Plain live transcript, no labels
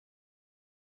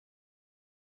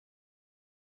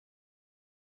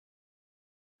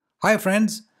Hi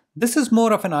friends, this is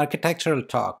more of an architectural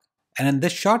talk, and in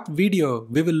this short video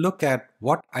we will look at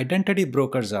what identity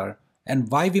brokers are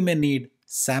and why we may need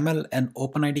SAML and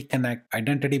OpenID Connect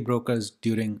identity brokers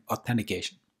during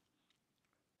authentication.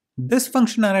 This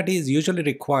functionality is usually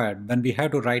required when we have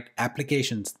to write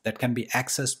applications that can be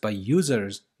accessed by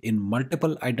users in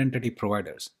multiple identity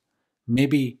providers,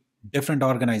 maybe different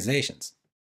organizations.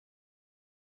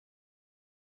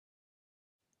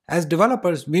 As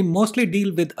developers, we mostly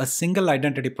deal with a single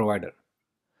identity provider.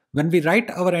 When we write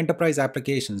our enterprise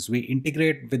applications, we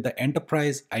integrate with the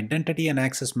Enterprise Identity and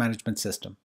Access Management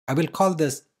System. I will call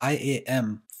this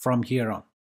IAM from here on.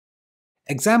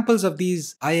 Examples of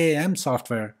these IAM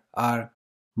software are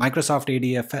Microsoft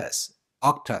ADFS,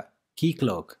 Okta,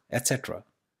 Keycloak, etc.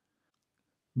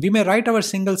 We may write our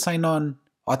single sign-on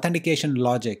authentication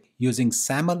logic using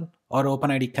SAML or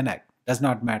OpenID Connect, does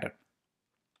not matter.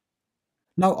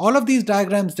 Now all of these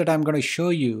diagrams that I'm going to show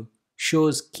you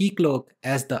shows Keycloak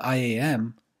as the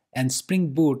IAM and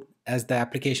Spring Boot as the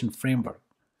application framework.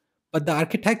 But the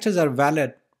architectures are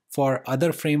valid for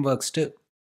other frameworks too.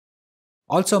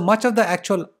 Also, much of the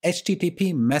actual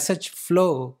HTTP message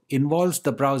flow involves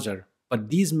the browser, but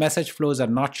these message flows are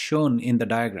not shown in the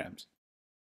diagrams.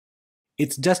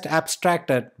 It's just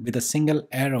abstracted with a single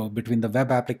arrow between the web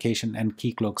application and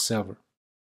Keycloak server.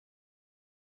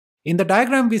 In the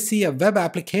diagram, we see a web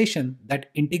application that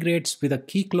integrates with a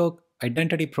Keycloak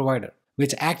identity provider,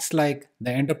 which acts like the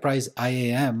enterprise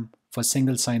IAM for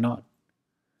single sign-on.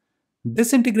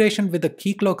 This integration with the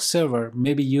Keycloak server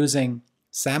may be using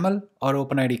SAML or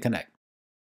OpenID Connect.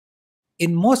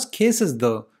 In most cases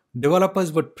though,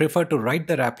 developers would prefer to write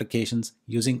their applications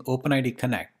using OpenID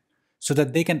Connect so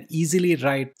that they can easily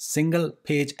write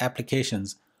single-page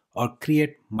applications or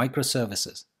create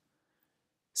microservices.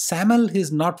 SAML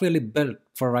is not really built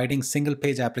for writing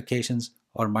single-page applications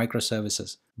or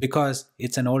microservices because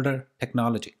it's an older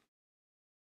technology.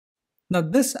 Now,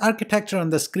 this architecture on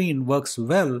the screen works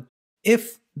well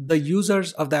if the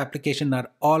users of the application are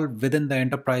all within the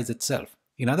enterprise itself.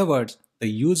 In other words, the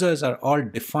users are all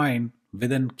defined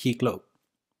within Keycloak.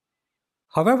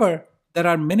 However, there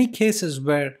are many cases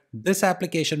where this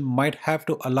application might have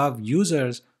to allow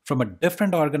users from a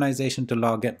different organization to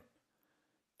log in.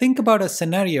 Think about a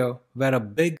scenario where a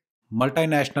big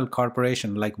multinational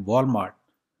corporation like Walmart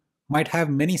might have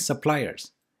many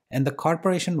suppliers, and the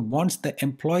corporation wants the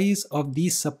employees of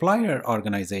these supplier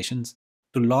organizations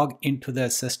to log into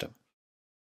their system.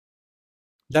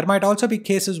 There might also be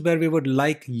cases where we would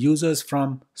like users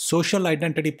from social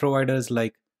identity providers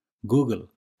like Google,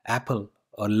 Apple,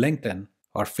 or LinkedIn,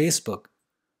 or Facebook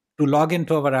to log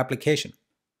into our application.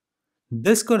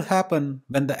 This could happen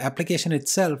when the application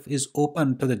itself is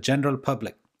open to the general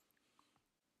public.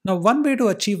 Now, one way to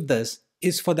achieve this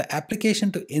is for the application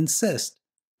to insist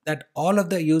that all of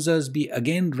the users be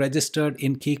again registered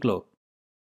in Keycloak.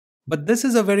 But this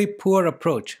is a very poor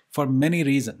approach for many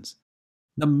reasons.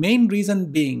 The main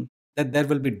reason being that there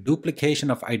will be duplication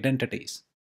of identities.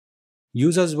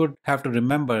 Users would have to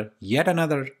remember yet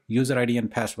another user ID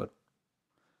and password.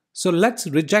 So let's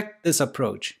reject this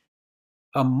approach.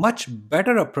 A much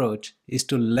better approach is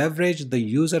to leverage the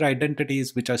user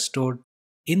identities which are stored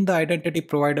in the identity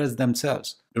providers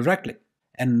themselves directly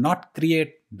and not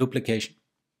create duplication.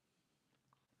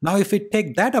 Now, if we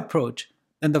take that approach,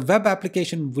 then the web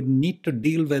application would need to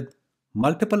deal with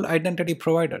multiple identity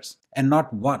providers and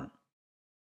not one.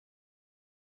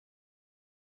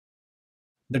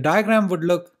 The diagram would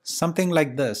look something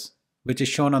like this, which is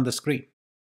shown on the screen.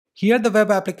 Here the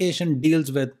web application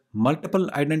deals with multiple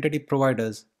identity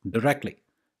providers directly,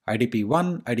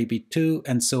 IDP1, IDP2,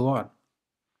 and so on.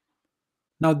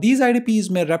 Now these IDPs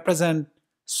may represent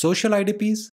social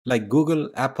IDPs like Google,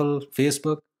 Apple,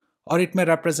 Facebook, or it may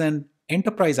represent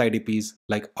enterprise IDPs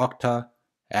like Okta,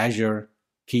 Azure,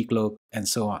 Keycloak, and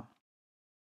so on.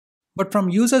 But from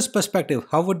user's perspective,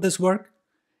 how would this work?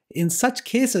 In such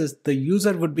cases, the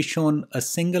user would be shown a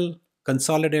single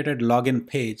consolidated login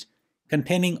page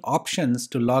containing options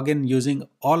to log in using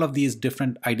all of these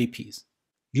different IDPs,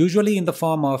 usually in the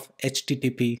form of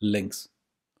HTTP links.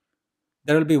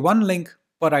 There will be one link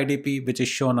per IDP which is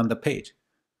shown on the page.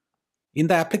 In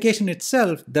the application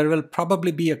itself, there will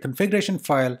probably be a configuration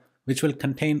file which will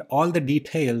contain all the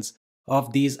details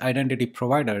of these identity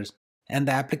providers, and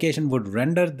the application would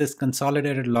render this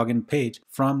consolidated login page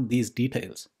from these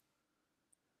details.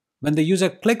 When the user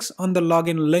clicks on the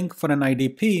login link for an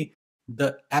IDP,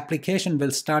 the application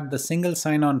will start the single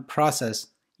sign-on process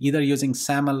either using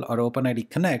SAML or OpenID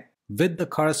Connect with the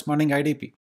corresponding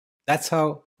IDP. That's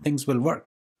how things will work.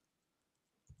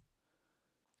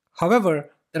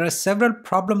 However, there are several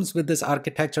problems with this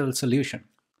architectural solution.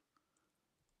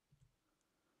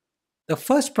 The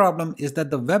first problem is that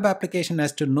the web application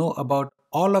has to know about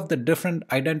all of the different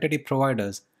identity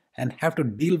providers and have to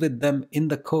deal with them in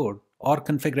the code or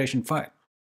configuration file.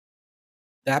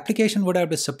 The application would have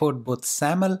to support both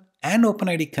SAML and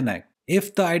OpenID Connect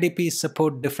if the IDPs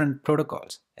support different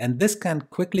protocols, and this can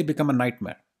quickly become a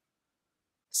nightmare.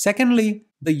 Secondly,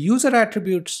 the user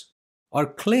attributes or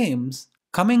claims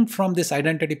coming from these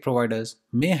identity providers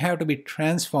may have to be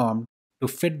transformed to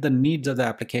fit the needs of the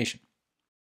application.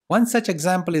 One such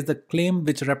example is the claim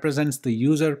which represents the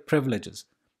user privileges,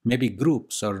 maybe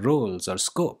groups or roles or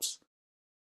scopes.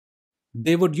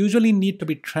 They would usually need to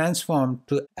be transformed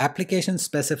to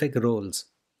application-specific roles.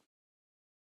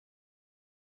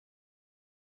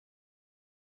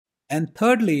 And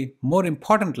thirdly, more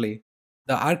importantly,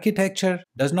 the architecture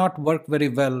does not work very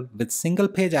well with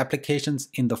single-page applications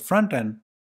in the front end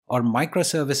or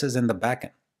microservices in the back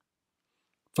end.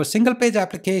 For single-page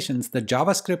applications, the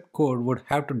JavaScript code would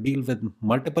have to deal with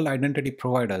multiple identity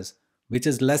providers, which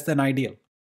is less than ideal.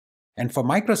 And for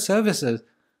microservices,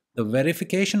 the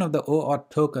verification of the OAuth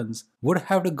tokens would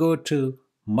have to go to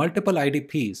multiple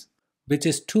IDPs, which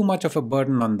is too much of a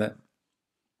burden on them.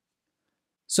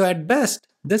 So at best,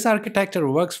 this architecture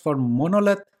works for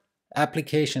monolith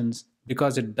applications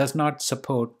because it does not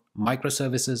support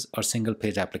microservices or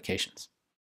single-page applications.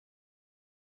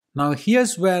 Now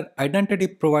here's where identity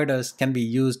providers can be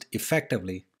used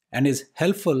effectively and is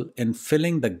helpful in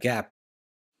filling the gap.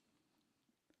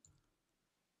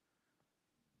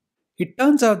 It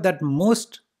turns out that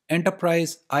most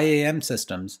enterprise IAM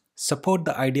systems support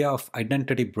the idea of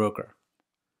identity broker.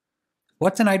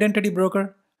 What's an identity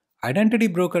broker? Identity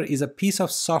broker is a piece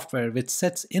of software which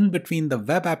sits in between the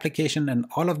web application and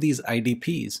all of these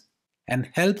IDPs and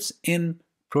helps in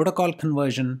protocol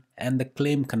conversion and the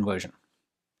claim conversion.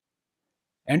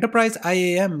 Enterprise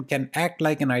IAM can act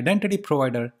like an identity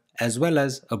provider as well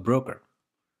as a broker.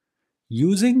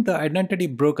 Using the identity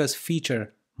brokers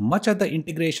feature, much of the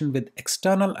integration with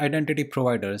external identity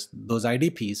providers, those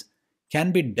IDPs,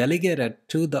 can be delegated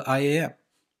to the IAM.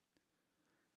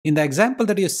 In the example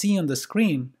that you see on the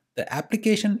screen, the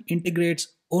application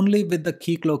integrates only with the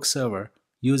Keycloak server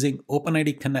using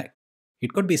OpenID Connect.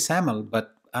 It could be SAML,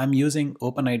 but I'm using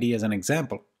OpenID as an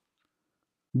example.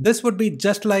 This would be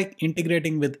just like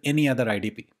integrating with any other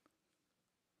IDP.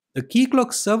 The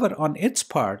Keycloak server on its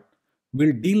part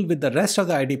will deal with the rest of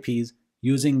the IDPs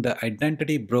using the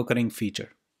identity brokering feature.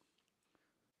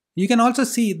 You can also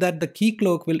see that the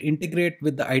Keycloak will integrate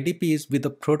with the IDPs with the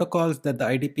protocols that the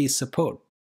IDPs support.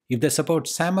 If they support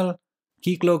SAML,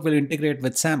 Keycloak will integrate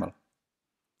with SAML.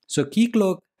 So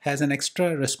Keycloak has an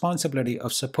extra responsibility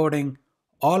of supporting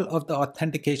all of the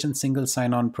authentication single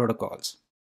sign-on protocols.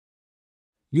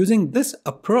 Using this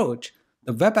approach,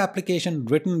 the web application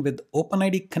written with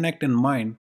OpenID Connect in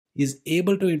mind is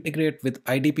able to integrate with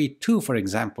IDP2, for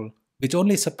example, which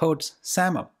only supports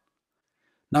SAML.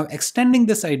 Now, extending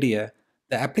this idea,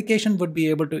 the application would be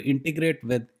able to integrate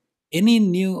with any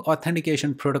new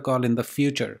authentication protocol in the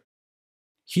future.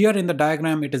 Here in the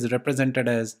diagram, it is represented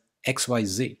as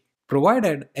XYZ,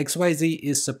 provided XYZ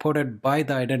is supported by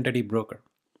the identity broker.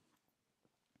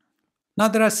 Now,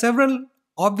 there are several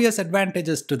obvious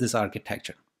advantages to this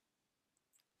architecture.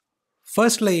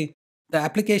 Firstly, the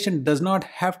application does not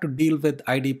have to deal with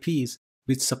IDPs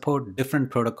which support different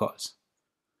protocols.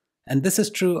 And this is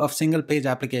true of single-page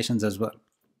applications as well.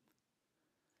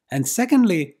 And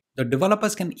secondly, the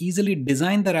developers can easily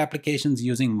design their applications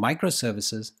using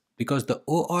microservices because the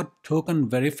OAuth token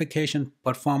verification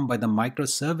performed by the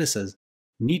microservices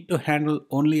need to handle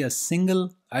only a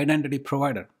single identity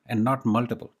provider and not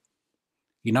multiple.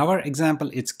 In our example,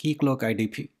 it's Keycloak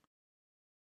IDP.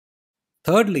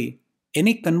 Thirdly,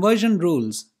 any conversion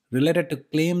rules related to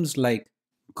claims like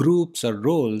groups or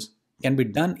roles can be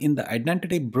done in the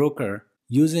identity broker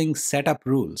using setup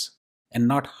rules and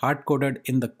not hard-coded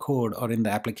in the code or in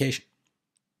the application.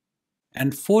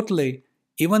 And fourthly,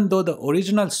 even though the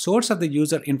original source of the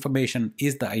user information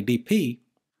is the IDP,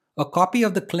 a copy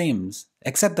of the claims,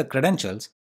 except the credentials,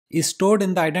 is stored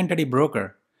in the identity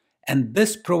broker, and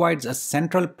this provides a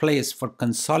central place for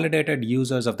consolidated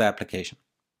users of the application.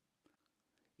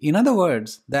 In other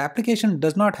words, the application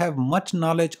does not have much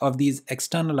knowledge of these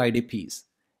external IDPs,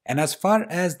 and as far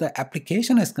as the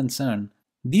application is concerned,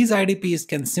 these IDPs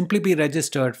can simply be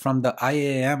registered from the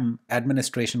IAM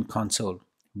administration console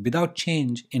without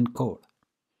change in code.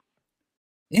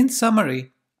 In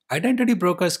summary, identity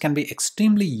brokers can be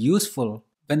extremely useful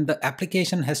when the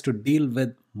application has to deal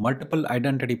with multiple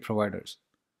identity providers.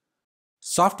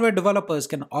 Software developers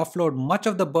can offload much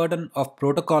of the burden of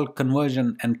protocol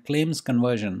conversion and claims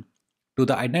conversion to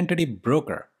the identity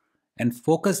broker and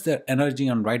focus their energy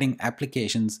on writing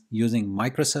applications using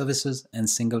microservices and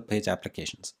single page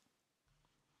applications.